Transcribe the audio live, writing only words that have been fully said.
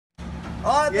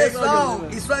Olha, pessoal,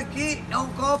 isso aqui é um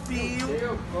copinho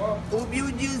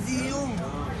humildezinho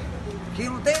que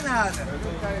não tem nada.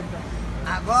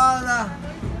 Agora,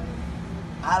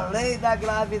 a lei da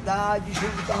gravidade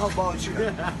junto com a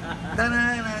robótica.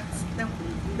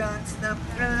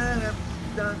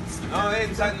 Não, ele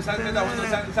não sai no meio da rua, não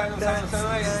sai no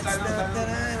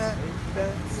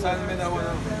meio da rua,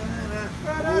 não.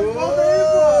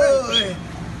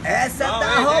 Essa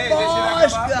tá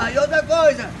robótica. E outra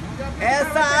coisa,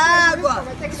 essa água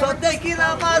só tem que ir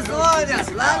na Amazônia,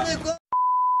 lá no...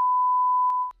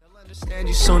 Understand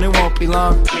you soon, it won't be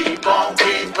long. Keep on,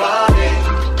 keep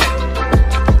running.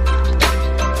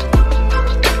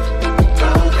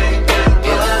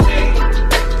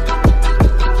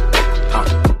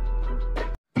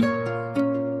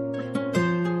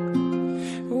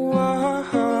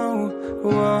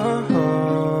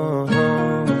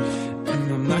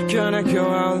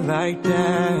 Go out like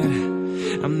that.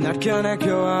 I'm not gonna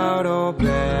go out all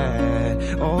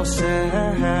bad, all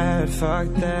sad, fuck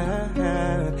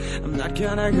that. I'm not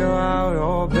gonna go out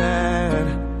all bad.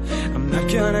 I'm not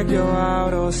gonna go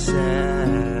out all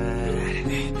sad.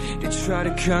 They try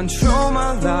to control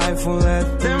my life, won't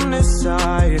let them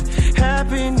decide.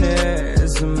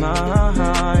 Happiness of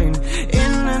mine.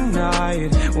 In the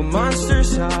night, when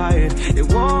monsters hide, they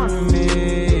want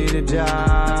me to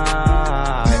die.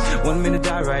 Want me to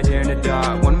die right here in the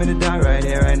dark. Want me to die right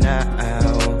here, right now.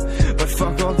 But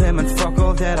fuck all them and fuck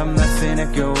all that. I'm not finna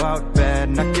go out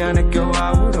bad. Not gonna go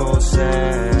out all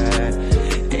sad.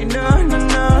 Hey, no, no,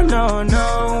 no, no,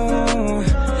 no.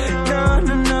 No,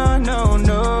 no, no, no,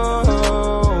 no.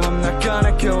 I'm not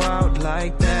gonna go out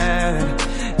like that.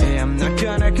 Hey, I'm not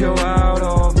gonna go out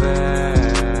all bad.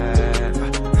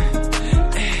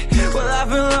 Well, I've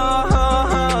been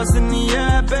lost in the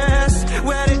abyss,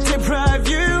 where they deprive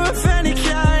you of any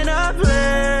kind of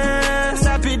bliss.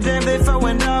 I'd be damned if I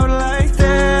went out like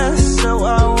this. So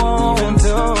I won't. Even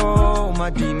though my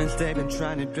demons, they've been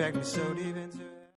trying to drag me so deep into